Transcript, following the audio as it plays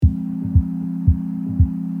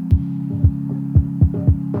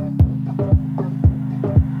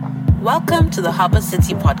Welcome to the Harbour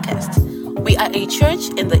City podcast. We are a church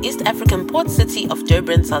in the East African port city of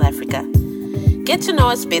Durban, South Africa. Get to know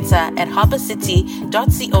us better at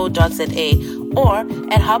harbourcity.co.za or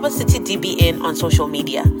at Harbour City DBN on social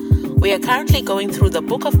media. We are currently going through the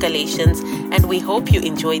book of Galatians, and we hope you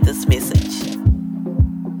enjoy this message.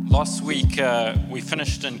 Last week we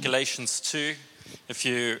finished in Galatians 2. If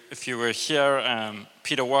you were here,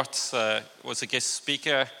 Peter Watts was a guest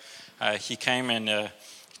speaker. He came and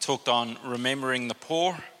talked on remembering the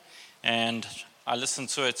poor, and I listened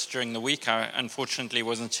to it during the week. I unfortunately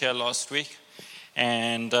wasn't here last week,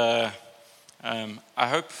 and I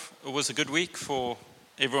hope it was a good week for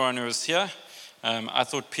everyone who was here. I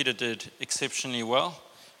thought Peter did exceptionally well.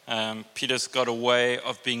 Peter's got a way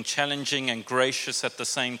of being challenging and gracious at the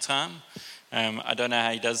same time. I don't know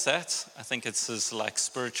how he does that. I think it's his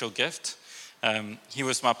spiritual gift. He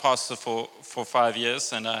was my pastor for 5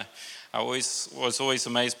 years, and I was always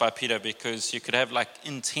amazed by Peter because you could have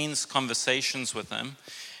intense conversations with him,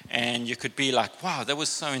 and you could be like, wow, that was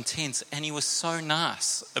so intense, and he was so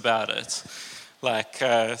nice about it.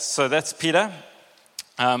 So that's Peter.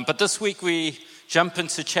 But this week we jump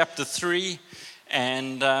into chapter 3,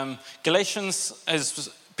 and Galatians has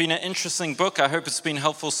been an interesting book. I hope it's been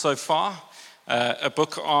helpful so far. A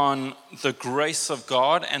book on the grace of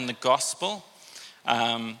God and the gospel.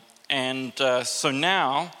 So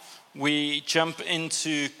now we jump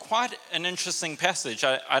into quite an interesting passage.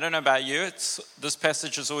 I don't know about you. This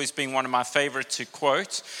passage has always been one of my favorite to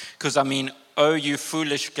quote because, oh, you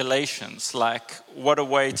foolish Galatians, what a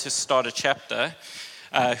way to start a chapter.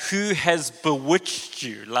 Who has bewitched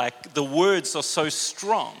you? The words are so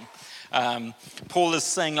strong. Paul is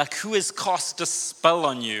saying, who has cast a spell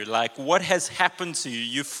on you? What has happened to you,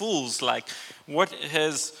 you fools? What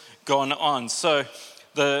has gone on? So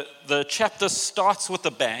the chapter starts with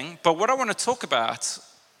a bang, but what I want to talk about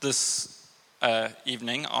this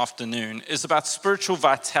afternoon, is about spiritual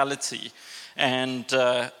vitality and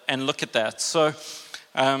look at that. So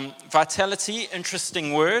vitality,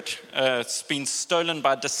 interesting word. It's been stolen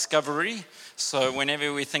by Discovery. So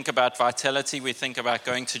whenever we think about vitality, we think about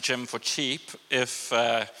going to gym for cheap if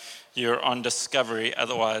you're on Discovery,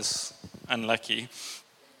 otherwise unlucky.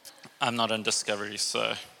 I'm not on Discovery,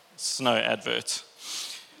 so it's no advert.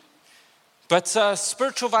 But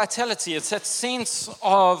spiritual vitality, it's that sense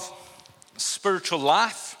of spiritual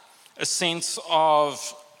life, a sense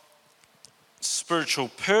of spiritual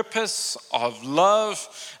purpose, of love,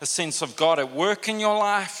 a sense of God at work in your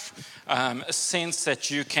life, a sense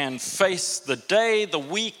that you can face the day, the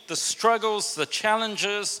week, the struggles, the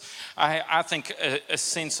challenges. I think a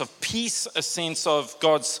sense of peace, a sense of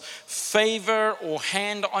God's favor or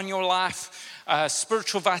hand on your life.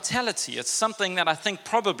 Spiritual vitality, it's something that I think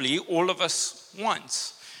probably all of us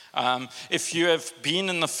want. If you have been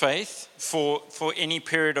in the faith for any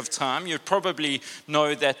period of time, you probably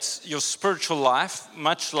know that your spiritual life,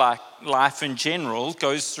 much like life in general,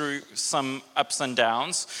 goes through some ups and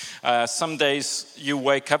downs. Some days you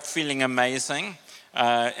wake up feeling amazing,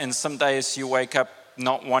 and some days you wake up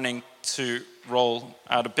not wanting to roll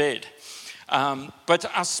out of bed. But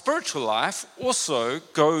our spiritual life also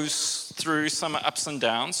goes through some ups and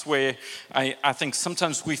downs where I think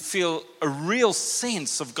sometimes we feel a real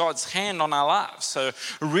sense of God's hand on our lives. So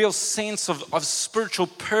a real sense of spiritual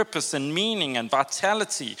purpose and meaning and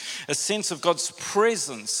vitality, a sense of God's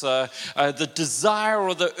presence, the desire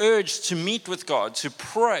or the urge to meet with God, to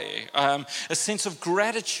pray, a sense of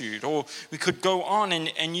gratitude, or we could go on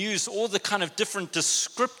and use all the kind of different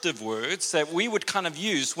descriptive words that we would kind of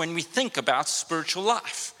use when we think about spiritual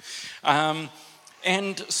life.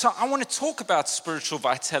 And so I want to talk about spiritual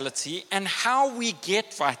vitality and how we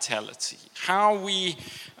get vitality, how we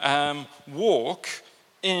walk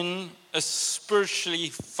in a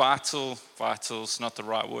spiritually vital's not the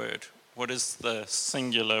right word. What is the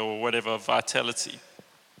singular or whatever, vitality?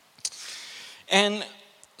 And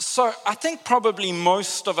so I think probably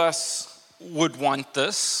most of us would want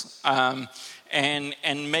this.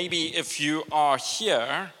 And maybe if you are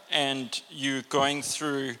here and you're going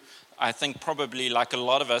through, I think probably like a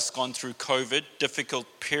lot of us gone through COVID, difficult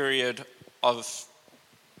period of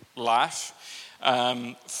life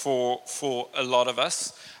for a lot of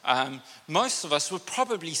us. Most of us would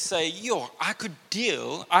probably say, I could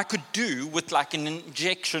do with an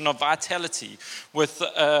injection of vitality, with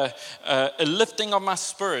a lifting of my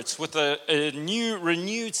spirits, with a new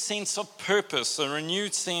renewed sense of purpose, a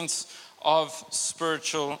renewed sense of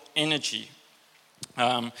spiritual energy.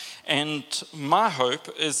 And my hope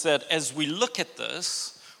is that as we look at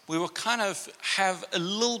this, we will kind of have a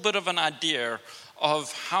little bit of an idea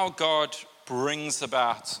of how God brings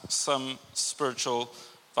about some spiritual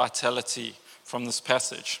vitality from this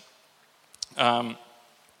passage.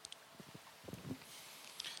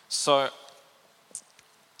 So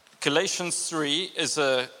Galatians 3 is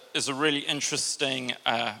a really interesting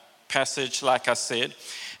passage, like I said.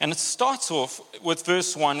 And it starts off with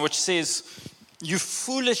verse 1, which says, "You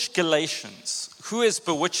foolish Galatians, who has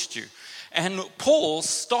bewitched you?" And Paul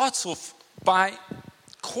starts off by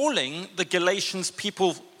calling the Galatians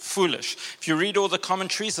people foolish. If you read all the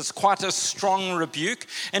commentaries, it's quite a strong rebuke.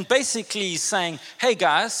 And basically he's saying, hey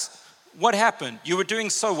guys, what happened? You were doing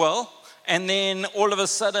so well, and then all of a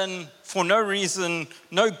sudden, for no reason,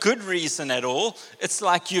 no good reason at all, it's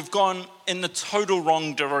like you've gone in the total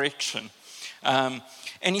wrong direction.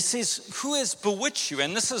 And he says, who has bewitched you?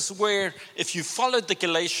 And this is where, if you followed the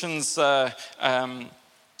Galatians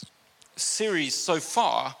series so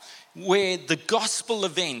far, where the gospel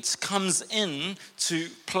event comes in to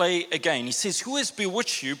play again. He says, who has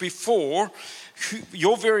bewitched you before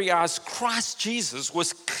your very eyes Christ Jesus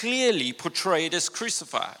was clearly portrayed as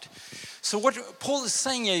crucified? So what Paul is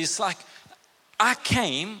saying here is like, I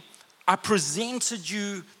came, I presented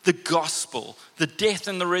you the gospel, the death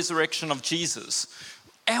and the resurrection of Jesus.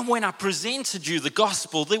 And when I presented you the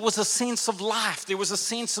gospel, there was a sense of life. There was a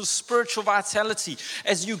sense of spiritual vitality.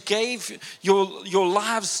 As you gave your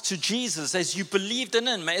lives to Jesus, as you believed in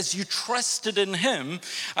him, as you trusted in him,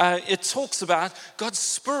 it talks about God's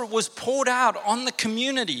Spirit was poured out on the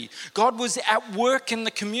community. God was at work in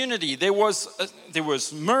the community. There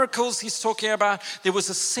was miracles he's talking about. There was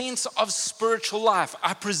a sense of spiritual life.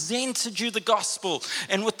 I presented you the gospel,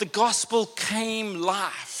 and with the gospel came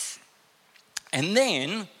life. And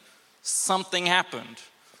then something happened.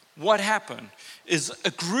 What happened is a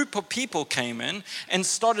group of people came in and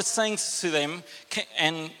started saying to them,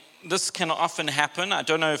 and this can often happen. I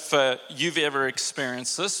don't know if you've ever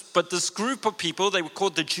experienced this, but this group of people, they were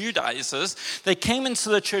called the Judaizers, they came into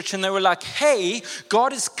the church and they were like, hey,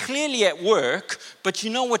 God is clearly at work, but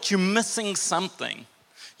you know what? You're missing something.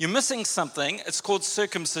 You're missing something. It's called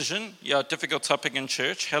circumcision. Yeah, difficult topic in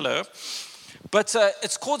church. Hello. But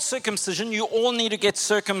it's called circumcision. You all need to get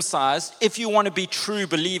circumcised if you want to be true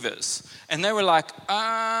believers. And they were like,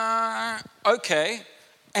 okay.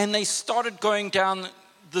 And they started going down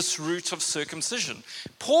this route of circumcision.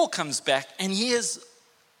 Paul comes back and he is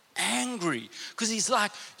angry because he's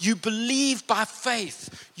like, you believe by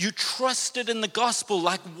faith, you trusted in the gospel,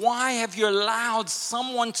 like why have you allowed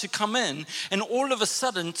someone to come in and all of a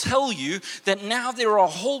sudden tell you that now there are a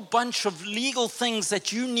whole bunch of legal things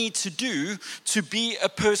that you need to do to be a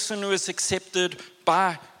person who is accepted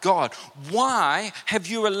by God? Why have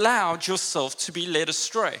you allowed yourself to be led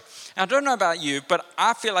astray? Now, I don't know about you, but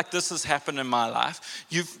I feel like this has happened in my life.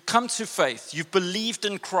 You've come to faith. You've believed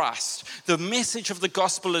in Christ. The message of the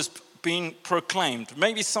gospel has been proclaimed.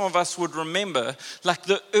 Maybe some of us would remember like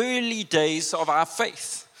the early days of our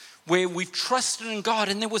faith, where we've trusted in God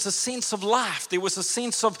and there was a sense of life. There was a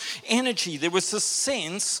sense of energy. There was a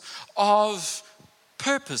sense of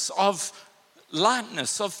purpose, of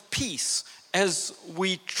lightness, of peace, as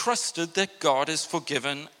we trusted that God has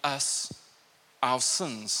forgiven us our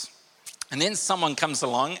sins. And then someone comes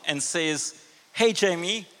along and says, hey,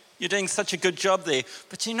 Jamie, you're doing such a good job there,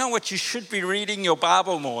 but you know what? You should be reading your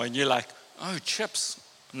Bible more. And you're like, oh, chips,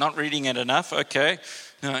 I'm not reading it enough. Okay.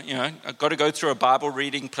 I've got to go through a Bible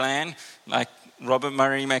reading plan, like Robert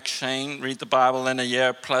Murray McShane, read the Bible in a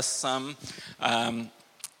year plus some.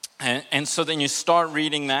 And so then you start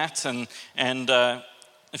reading that, and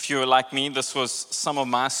if you were like me, this was some of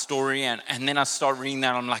my story, and then I start reading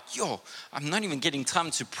that, I'm like, I'm not even getting time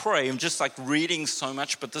to pray, I'm just like reading so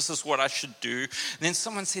much, but this is what I should do. And then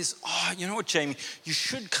someone says, you know what, Jamie, you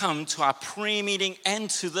should come to our prayer meeting, and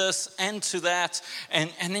to this, and to that,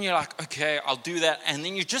 and then you're like, okay, I'll do that, and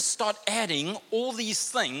then you just start adding all these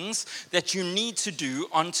things that you need to do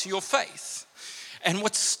onto your faith. And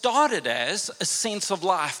what started as a sense of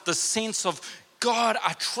life, the sense of, God,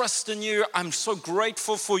 I trust in you. I'm so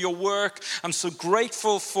grateful for your work. I'm so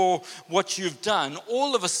grateful for what you've done.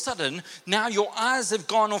 All of a sudden, now your eyes have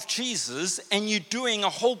gone off Jesus and you're doing a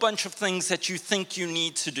whole bunch of things that you think you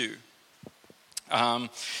need to do.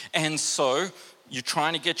 And so you're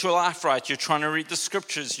trying to get your life right. You're trying to read the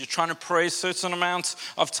scriptures. You're trying to pray a certain amount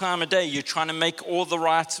of time a day. You're trying to make all the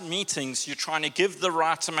right meetings. You're trying to give the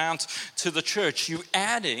right amount to the church. You're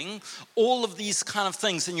adding all of these kind of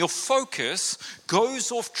things, and your focus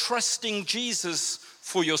goes off trusting Jesus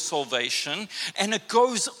for your salvation, and it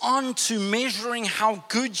goes on to measuring how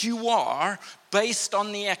good you are based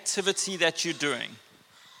on the activity that you're doing.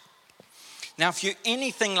 Now, if you're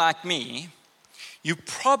anything like me, you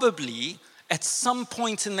probably at some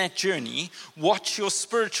point in that journey, watch your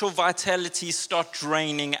spiritual vitality start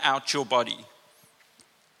draining out your body.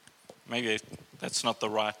 Maybe that's not the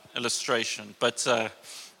right illustration, but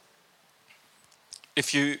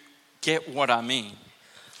if you get what I mean,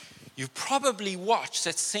 you've probably watched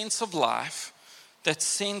that sense of life, that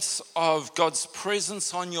sense of God's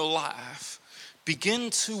presence on your life begin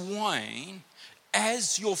to wane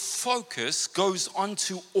as your focus goes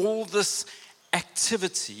onto all this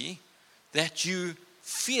activity that you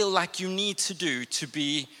feel like you need to do to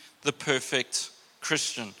be the perfect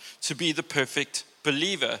Christian, to be the perfect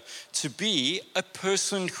believer, to be a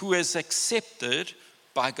person who is accepted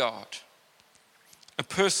by God, a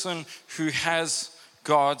person who has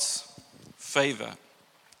God's favor.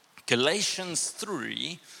 Galatians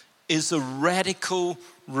 3 is a radical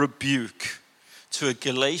rebuke to a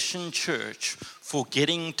Galatian church for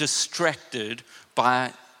getting distracted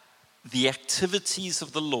by the activities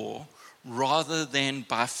of the law rather than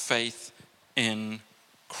by faith in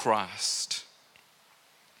Christ.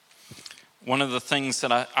 One of the things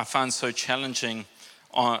that I find so challenging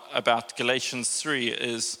about Galatians 3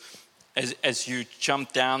 is as you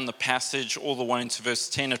jump down the passage all the way into verse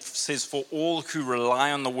 10, it says, "For all who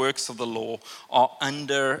rely on the works of the law are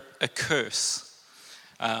under a curse."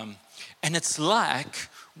 And it's like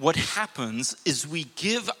what happens is we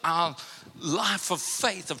give our life of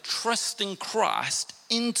faith, of trusting Christ,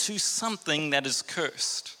 into something that is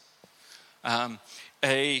cursed.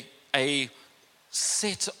 A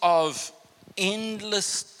set of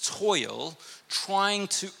endless toil trying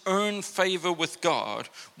to earn favor with God,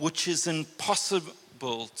 which is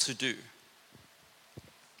impossible to do.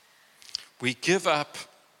 We give up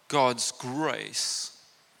God's grace.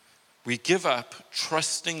 We give up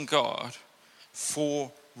trusting God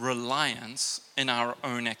for reliance in our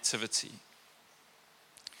own activity.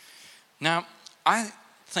 Now, I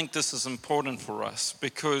think this is important for us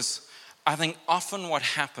because I think often what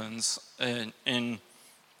happens in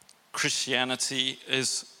Christianity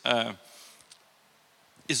is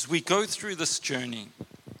we go through this journey,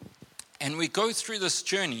 and we go through this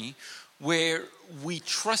journey where we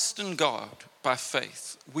trust in God by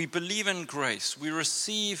faith. We believe in grace. We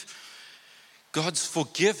receive God's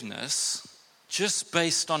forgiveness just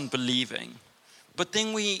based on believing. But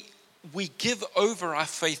then we give over our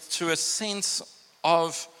faith to a sense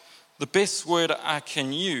of, the best word I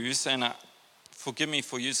can use, and forgive me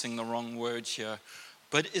for using the wrong word here,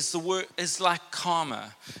 but is like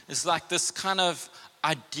karma. It's like this kind of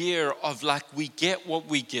idea of like we get what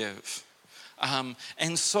we give.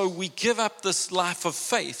 And so we give up this life of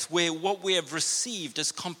faith where what we have received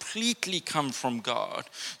has completely come from God,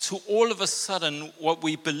 to all of a sudden what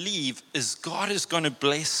we believe is God is going to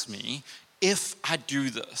bless me if I do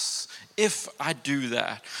this, if I do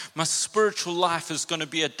that. My spiritual life is going to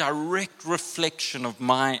be a direct reflection of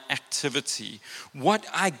my activity. What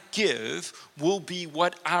I give will be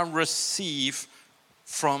what I receive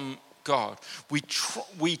from God.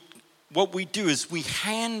 What we do is we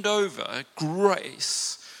hand over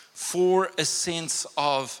grace for a sense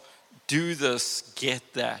of do this, get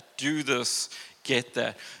that, do this, get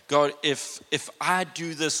that. God, if I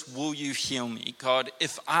do this, will you heal me? God,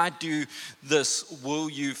 if I do this, will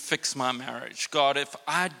you fix my marriage? God, if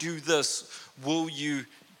I do this, will you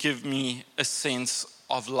give me a sense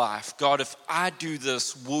of life? God, if I do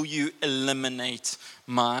this, will you eliminate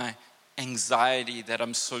my anxiety that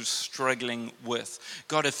I'm so struggling with?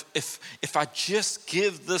 God, if I just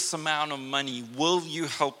give this amount of money, will you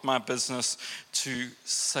help my business to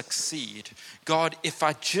succeed? God, if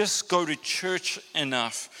I just go to church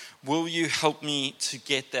enough, will you help me to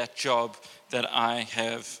get that job that I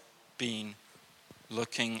have been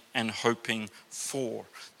looking and hoping for?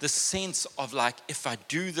 The sense of like, if I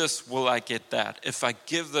do this, will I get that? If I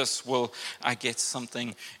give this, will I get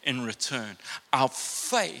something in return? Our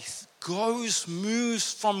faith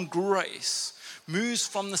moves from grace, moves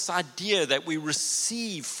from this idea that we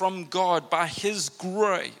receive from God by His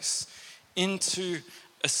grace into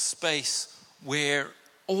a space where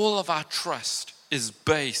all of our trust is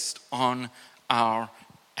based on our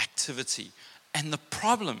activity. And the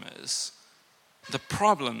problem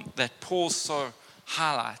that Paul so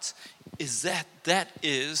highlights is that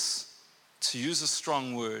is, to use a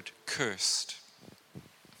strong word, cursed.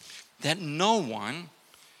 That no one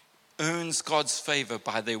earns God's favor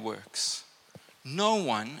by their works. No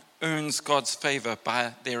one earns God's favor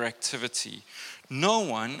by their activity. No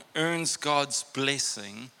one earns God's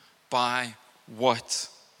blessing by what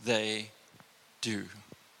they do.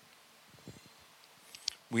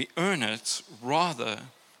 We earn it rather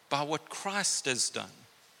by what Christ has done.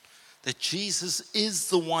 That Jesus is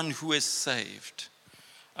the one who has saved.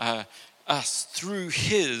 us through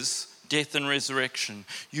his death and resurrection.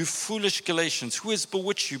 You foolish Galatians, who has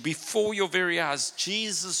bewitched you? Before your very eyes,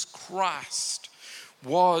 Jesus Christ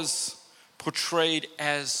was portrayed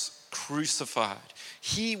as crucified.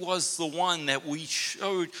 He was the one that we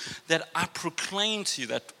showed, that I proclaimed to you,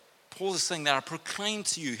 that Paul is saying that I proclaimed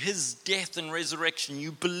to you his death and resurrection.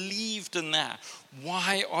 You believed in that.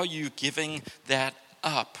 Why are you giving that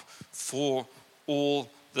up for all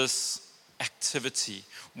this activity?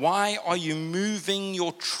 Why are you moving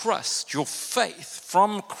your trust, your faith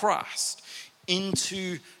from Christ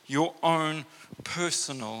into your own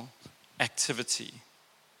personal activity?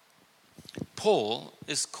 Paul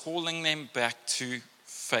is calling them back to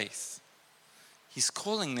faith. He's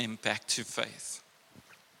calling them back to faith.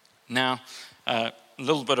 Now, a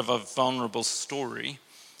little bit of a vulnerable story,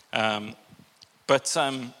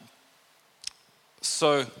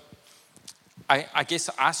 so I guess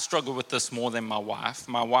I struggle with this more than my wife.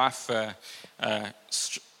 My wife, I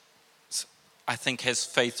think, has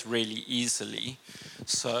faith really easily.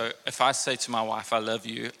 So if I say to my wife, I love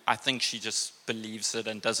you, I think she just believes it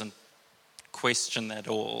and doesn't question at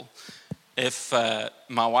all. If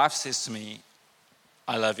my wife says to me,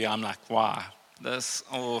 I love you, I'm like, wow,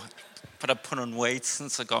 but I put on weight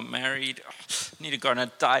since I got married. I need to go on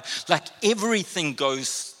a diet. Like everything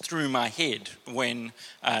goes through my head when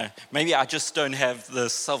maybe I just don't have the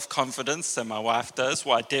self-confidence that my wife does.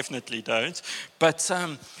 Well, I definitely don't. But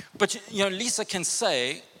Lisa can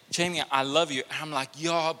say, Jamie, I love you. And I'm like,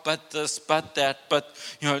 yeah, but this, but that, but,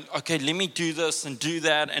 okay, let me do this and do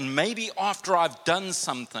that. And maybe after I've done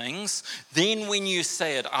some things, then when you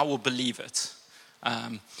say it, I will believe it.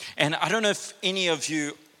 And I don't know if any of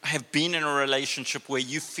you have been in a relationship where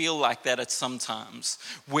you feel like that at some times,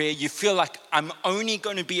 where you feel like I'm only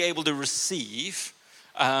going to be able to receive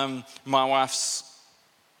my wife's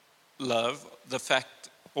love, the fact,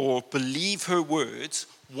 or believe her words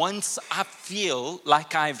once I feel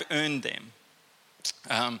like I've earned them.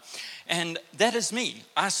 And that is me.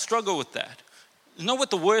 I struggle with that. You know what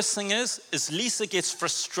the worst thing is Lisa gets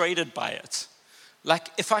frustrated by it. Like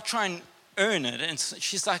if I try and earn it, and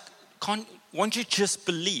she's like, won't you just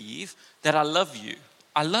believe that I love you?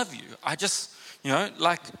 I love you. I just,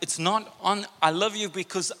 it's not on, I love you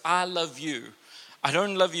because I love you. I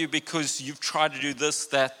don't love you because you've tried to do this,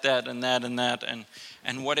 that, and that,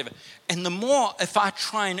 and whatever. And the more, if I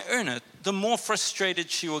try and earn it, the more frustrated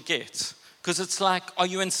she will get. Because it's like, are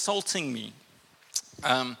you insulting me?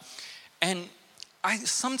 And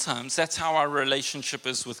sometimes that's how our relationship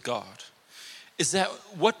is with God. Is that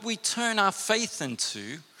what we turn our faith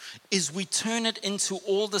into is we turn it into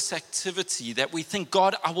all this activity that we think,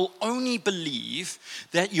 God, I will only believe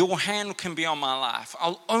that your hand can be on my life.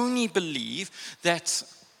 I'll only believe that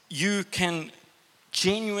you can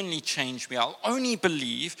genuinely change me. I'll only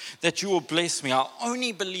believe that you will bless me. I'll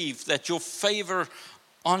only believe that your favor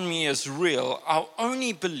on me is real. I'll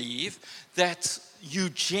only believe that you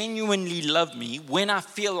genuinely love me when I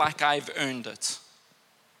feel like I've earned it.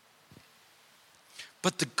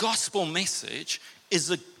 But the gospel message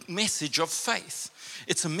is a message of faith.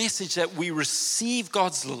 It's a message that we receive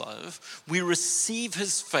God's love, we receive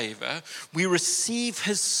his favor, we receive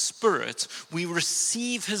his spirit, we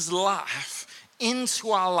receive his life into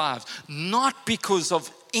our lives, not because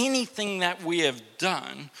of anything that we have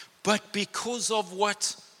done, but because of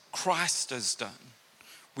what Christ has done.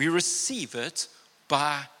 We receive it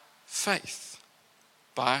by faith,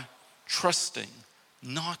 by trusting,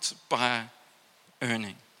 not by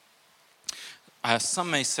earning. Some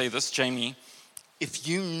may say this, Jamie, if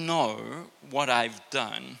you know what I've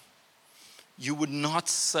done, you would not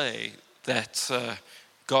say that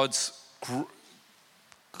God's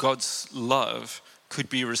love could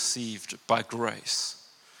be received by grace.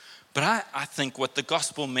 But I think what the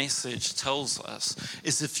gospel message tells us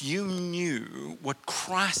is if you knew what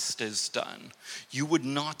Christ has done, you would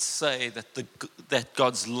not say that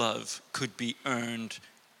God's love could be earned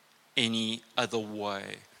any other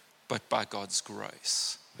way but by God's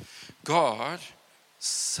grace. God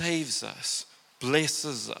saves us,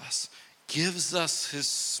 blesses us, gives us his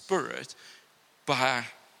spirit by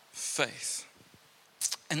faith.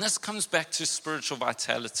 And this comes back to spiritual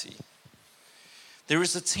vitality. There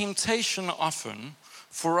is a temptation often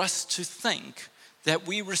for us to think that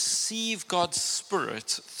we receive God's spirit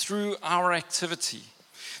through our activity.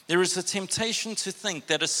 There is a temptation to think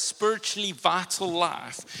that a spiritually vital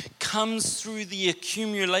life comes through the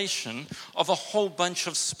accumulation of a whole bunch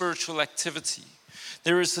of spiritual activity.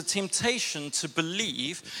 There is a temptation to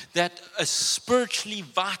believe that a spiritually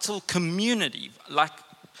vital community, like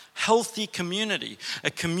Healthy community,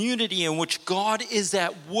 a community in which God is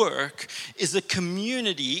at work, is a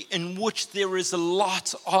community in which there is a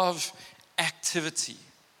lot of activity.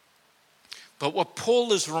 But what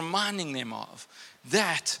Paul is reminding them of,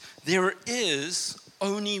 that there is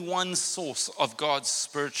only one source of God's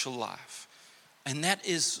spiritual life, and that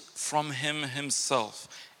is from him himself,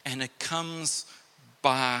 and it comes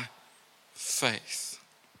by faith.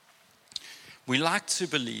 We like to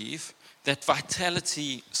believe that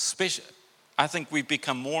vitality, I think we've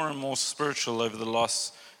become more and more spiritual over the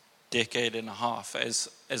last decade and a half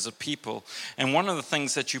as a people. And one of the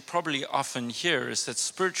things that you probably often hear is that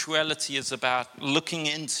spirituality is about looking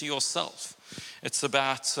into yourself. It's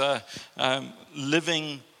about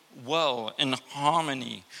living well in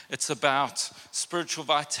harmony. It's about spiritual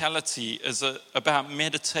vitality, is about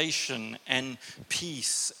meditation and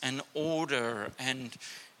peace and order and,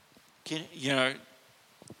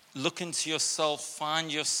 look into yourself,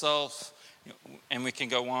 find yourself, and we can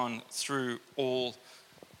go on through all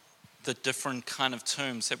the different kind of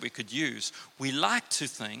terms that we could use. We like to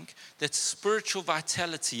think that spiritual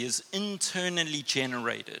vitality is internally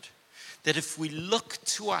generated, that if we look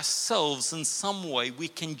to ourselves in some way, we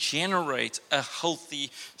can generate a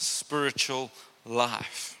healthy spiritual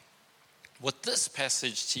life. What this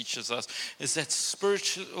passage teaches us is that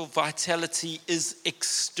spiritual vitality is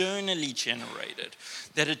externally generated,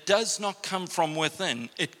 that it does not come from within,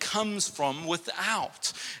 it comes from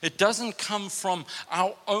without. It doesn't come from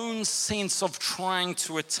our own sense of trying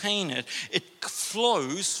to attain it. It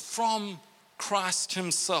flows from Christ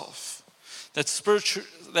himself. That spiritual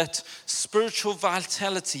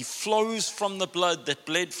vitality flows from the blood that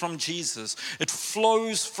bled from Jesus. It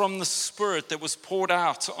flows from the Spirit that was poured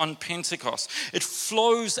out on Pentecost. It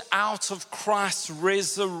flows out of Christ's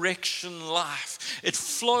resurrection life. It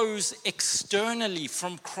flows externally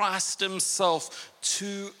from Christ himself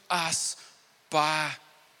to us by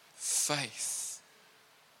faith.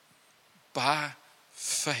 By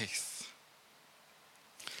faith.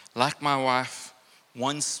 Like my wife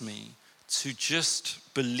wants me to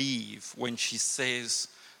just believe when she says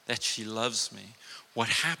that she loves me. What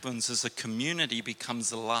happens is a community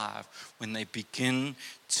becomes alive when they begin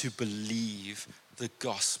to believe the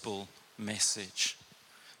gospel message.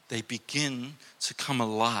 They begin to come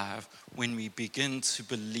alive when we begin to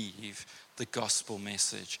believe the gospel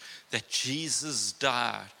message. That Jesus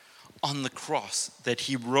died on the cross, that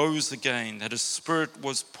he rose again, that his Spirit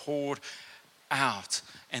was poured out,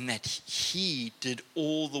 and that he did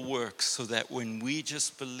all the work so that when we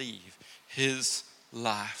just believe, his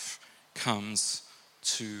life comes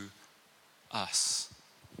to us.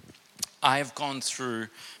 I have gone through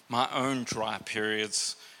my own dry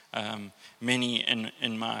periods, many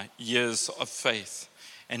in my years of faith.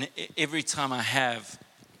 And every time I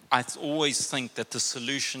always think that the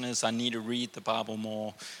solution is I need to read the Bible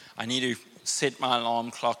more. I need to set my alarm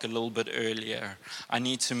clock a little bit earlier. I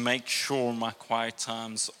need to make sure my quiet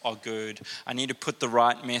times are good. I need to put the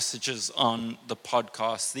right messages on the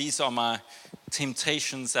podcast. These are my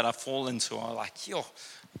temptations that I fall into. I'm like,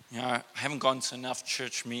 I haven't gone to enough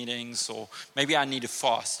church meetings, or maybe I need to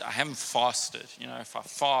fast. I haven't fasted. If I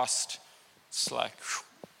fast, it's like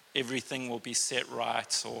everything will be set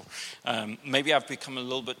right. Or maybe I've become a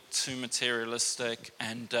little bit too materialistic.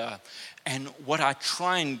 And what I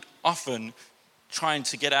often trying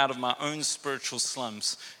to get out of my own spiritual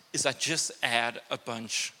slumps is I just add a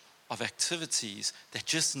bunch of activities that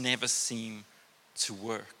just never seem to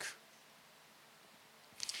work.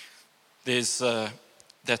 There's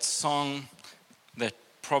that song that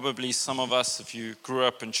probably some of us, if you grew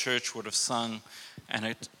up in church, would have sung,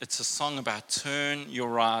 and it's a song about turn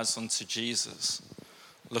your eyes onto Jesus,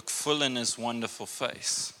 look full in his wonderful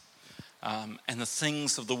face, and the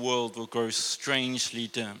things of the world will grow strangely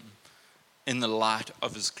dim in the light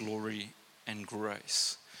of his glory and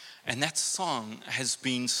grace. And that song has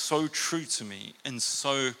been so true to me in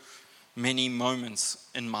so many moments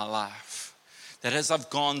in my life, that as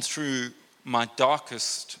I've gone through my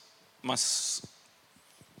darkest,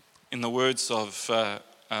 in the words of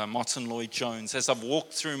Martin Lloyd-Jones, as I've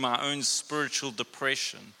walked through my own spiritual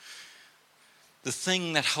depression, the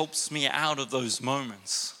thing that helps me out of those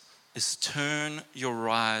moments is turn your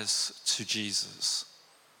eyes to Jesus.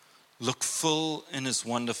 Look full in his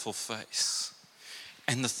wonderful face.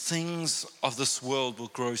 And the things of this world will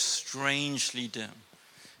grow strangely dim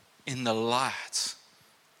in the light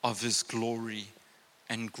of his glory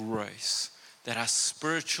and grace. That our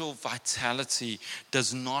spiritual vitality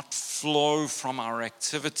does not flow from our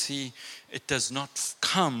activity. It does not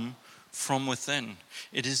come from within.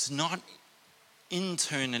 It is not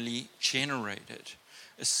internally generated,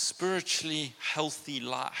 A spiritually healthy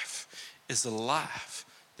life is a life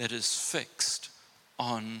that is fixed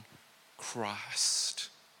on Christ.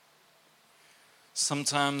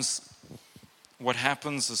 Sometimes what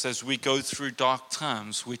happens is as we go through dark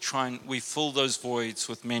times, we fill those voids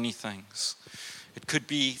with many things. It could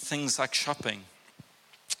be things like shopping.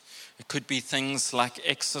 It could be things like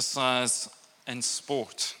exercise and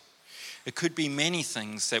sport. It could be many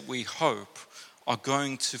things that we hope are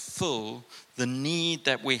going to fill the need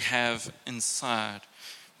that we have inside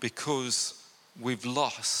because we've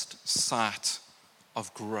lost sight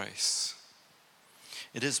of grace.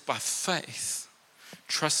 It is by faith,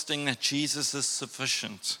 trusting that Jesus is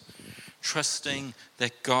sufficient, trusting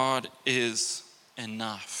that God is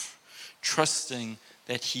enough, trusting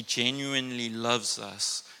that He genuinely loves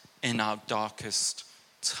us in our darkest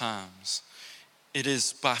times. It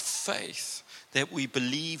is by faith that we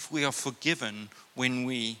believe we are forgiven when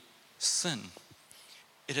we sin.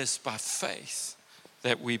 It is by faith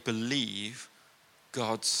that we believe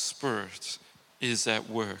God's Spirit is at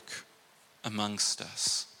work amongst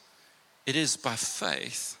us. It is by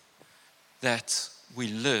faith that we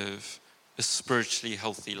live a spiritually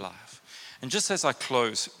healthy life. And just as I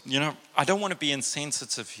close, I don't want to be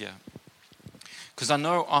insensitive here, because I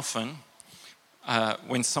know often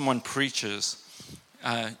when someone preaches,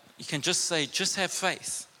 you can just say, just have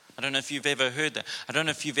faith. I don't know if you've ever heard that. I don't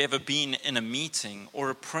know if you've ever been in a meeting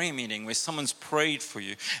or a prayer meeting where someone's prayed for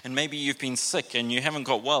you and maybe you've been sick and you haven't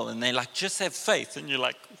got well and they're like, just have faith. And you're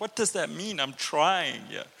like, what does that mean? I'm trying.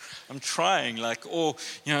 Yeah, I'm trying.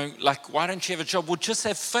 why don't you have a job? Well, just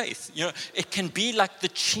have faith. It can be like the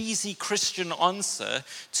cheesy Christian answer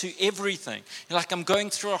to everything. You're like, I'm going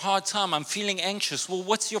through a hard time. I'm feeling anxious. Well,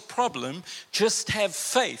 what's your problem? Just have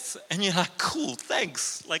faith. And you're like, cool,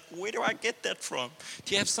 thanks. Like, where do I get that from?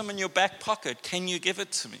 Do you have some in your back pocket? Can you give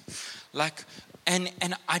it to me?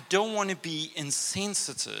 And I don't want to be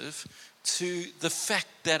insensitive to the fact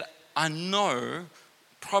that I know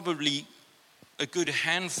probably a good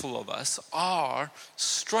handful of us are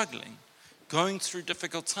struggling, going through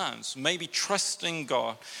difficult times, maybe trusting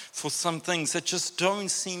God for some things that just don't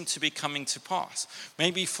seem to be coming to pass.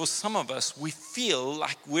 Maybe for some of us, we feel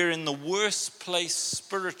like we're in the worst place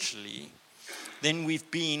spiritually than we've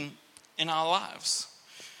been in our lives.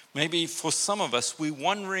 Maybe for some of us, we're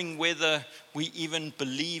wondering whether we even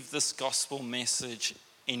believe this gospel message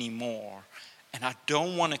anymore. And I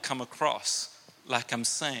don't want to come across like I'm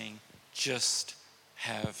saying, just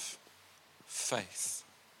have faith.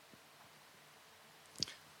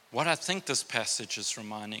 What I think this passage is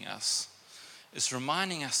reminding us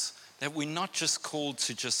that we're not just called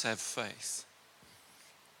to just have faith.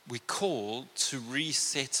 We're called to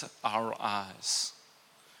reset our eyes.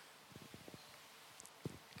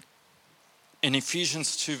 In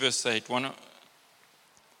Ephesians 2 verse 8, one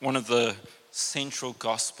of the central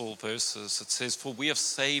gospel verses, it says, for we are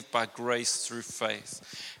saved by grace through faith.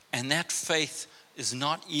 And that faith is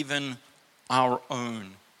not even our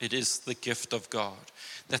own. It is the gift of God.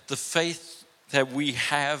 That the faith that we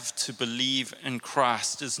have to believe in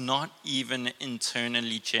Christ is not even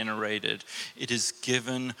internally generated. It is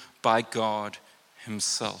given by God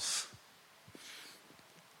Himself.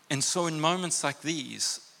 And so in moments like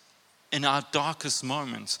these, in our darkest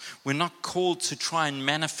moments, we're not called to try and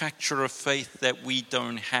manufacture a faith that we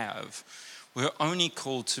don't have. We're only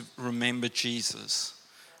called to remember Jesus,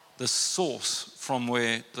 the source from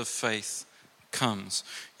where the faith comes.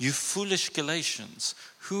 You foolish Galatians,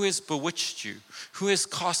 who has bewitched you? Who has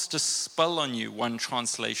cast a spell on you, one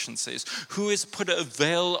translation says? Who has put a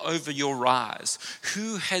veil over your eyes?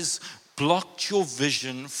 Who has blocked your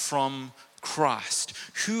vision from Christ?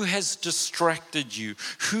 Who has distracted you?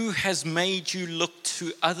 Who has made you look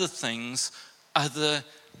to other things other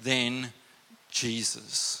than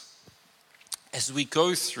Jesus? As we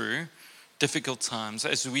go through difficult times,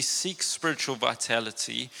 as we seek spiritual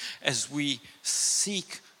vitality, as we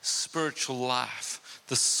seek spiritual life,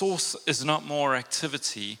 the source is not more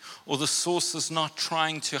activity, or the source is not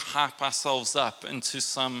trying to hype ourselves up into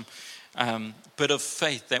some bit of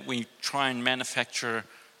faith that we try and manufacture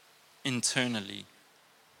internally.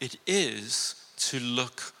 It is to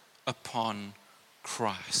look upon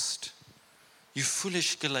Christ. You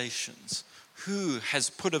foolish Galatians, who has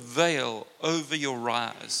put a veil over your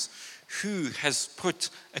eyes? Who has put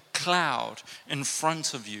a cloud in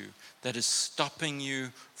front of you that is stopping you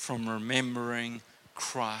from remembering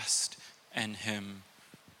Christ and Him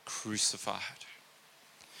crucified?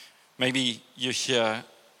 Maybe you're here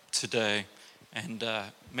today and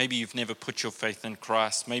maybe you've never put your faith in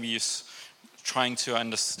Christ. Maybe you're trying to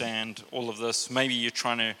understand all of this. Maybe you're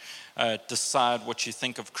trying to decide what you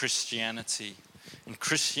think of Christianity. And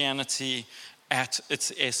Christianity, at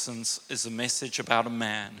its essence, is a message about a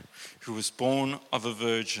man who was born of a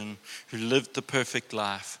virgin, who lived the perfect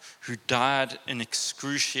life, who died an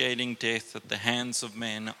excruciating death at the hands of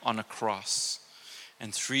men on a cross,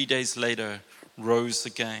 and 3 days later rose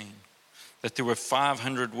again. That there were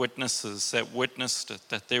 500 witnesses that witnessed it,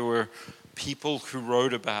 that there were people who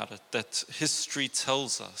wrote about it, that history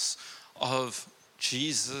tells us of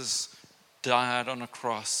Jesus died on a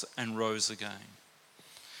cross and rose again.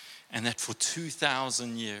 And that for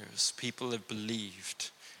 2,000 years, people have believed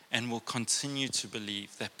and will continue to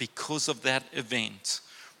believe that because of that event,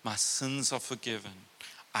 my sins are forgiven.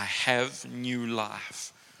 I have new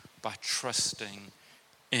life by trusting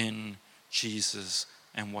in Jesus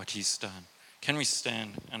and what he's done. Can we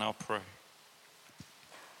stand and I'll pray?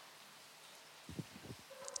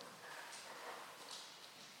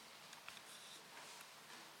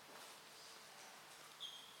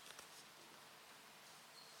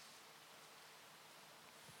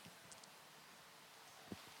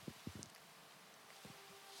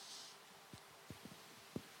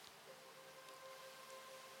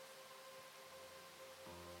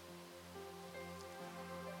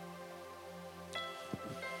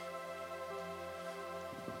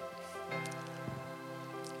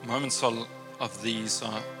 Moments of these,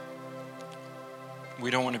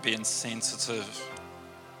 we don't want to be insensitive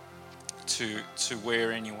to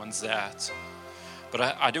where anyone's at. But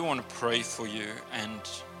I do want to pray for you and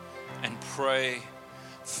pray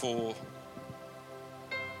for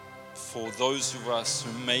those of us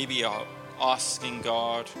who maybe are asking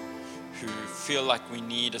God, who feel like we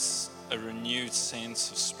need a renewed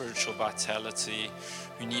sense of spiritual vitality,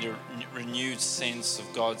 who need a renewed sense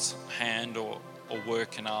of God's hand or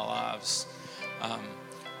work in our lives.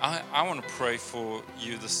 I want to pray for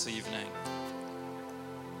you this evening.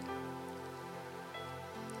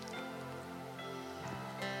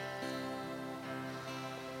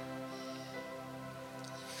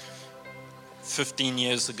 "15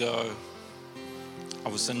 years ago, I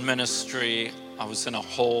was in ministry, I was in a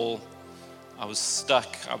hole, I was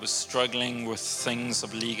stuck, I was struggling with things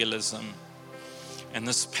of legalism, and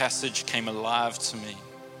this passage came alive to me.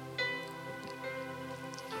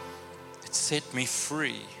 It set me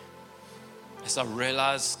free as I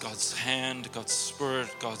realized God's hand, God's Spirit,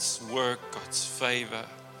 God's work, God's favor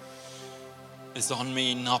is on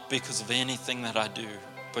me, not because of anything that I do,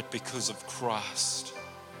 but because of Christ.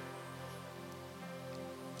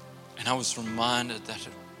 And I was reminded that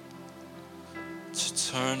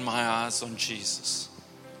to turn my eyes on Jesus,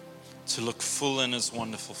 to look full in his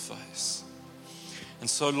wonderful face. And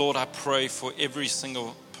so, Lord, I pray for every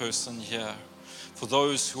single person here, for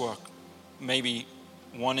those who are maybe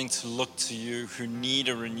wanting to look to you, who need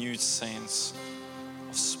a renewed sense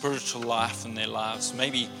of spiritual life in their lives.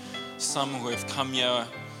 Maybe some who have come here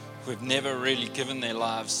who have never really given their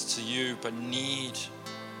lives to you, but need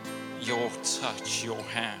your touch, your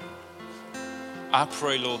hand. I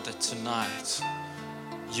pray, Lord, that tonight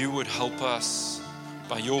you would help us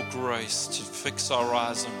by your grace to fix our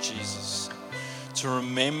eyes on Jesus, to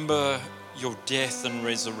remember your death and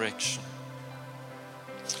resurrection,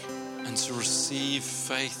 and to receive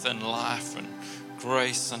faith and life and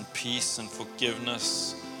grace and peace and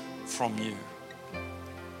forgiveness from you.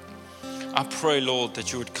 I pray, Lord,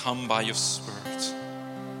 that you would come by your Spirit.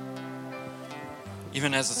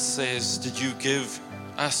 Even as it says, did you give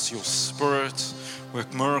us your Spirit,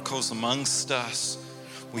 work miracles amongst us?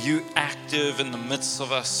 Were you active in the midst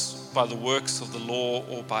of us by the works of the law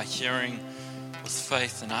or by hearing with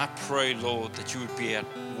faith? And I pray, Lord, that you would be at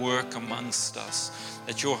work amongst us,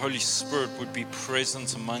 that your Holy Spirit would be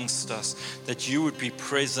present amongst us, that you would be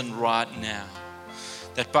present right now,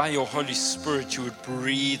 that by your Holy Spirit you would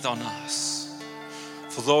breathe on us.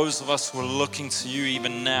 For those of us who are looking to you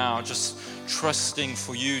even now, just trusting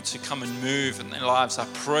for you to come and move in their lives, I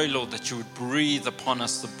pray, Lord, that you would breathe upon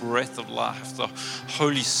us the breath of life, the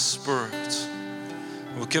Holy Spirit.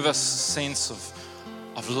 It will give us a sense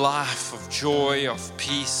of life, of joy, of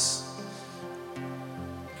peace.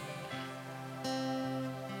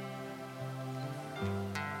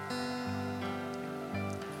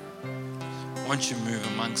 Won't you move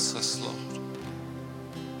amongst us, Lord?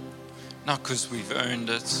 Not because we've earned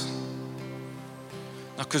it,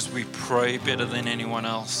 not because we pray better than anyone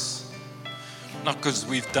else, not because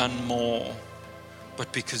we've done more,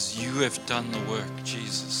 but because you have done the work,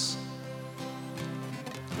 Jesus.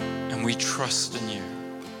 And we trust in you.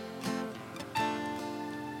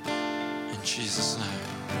 In Jesus' name.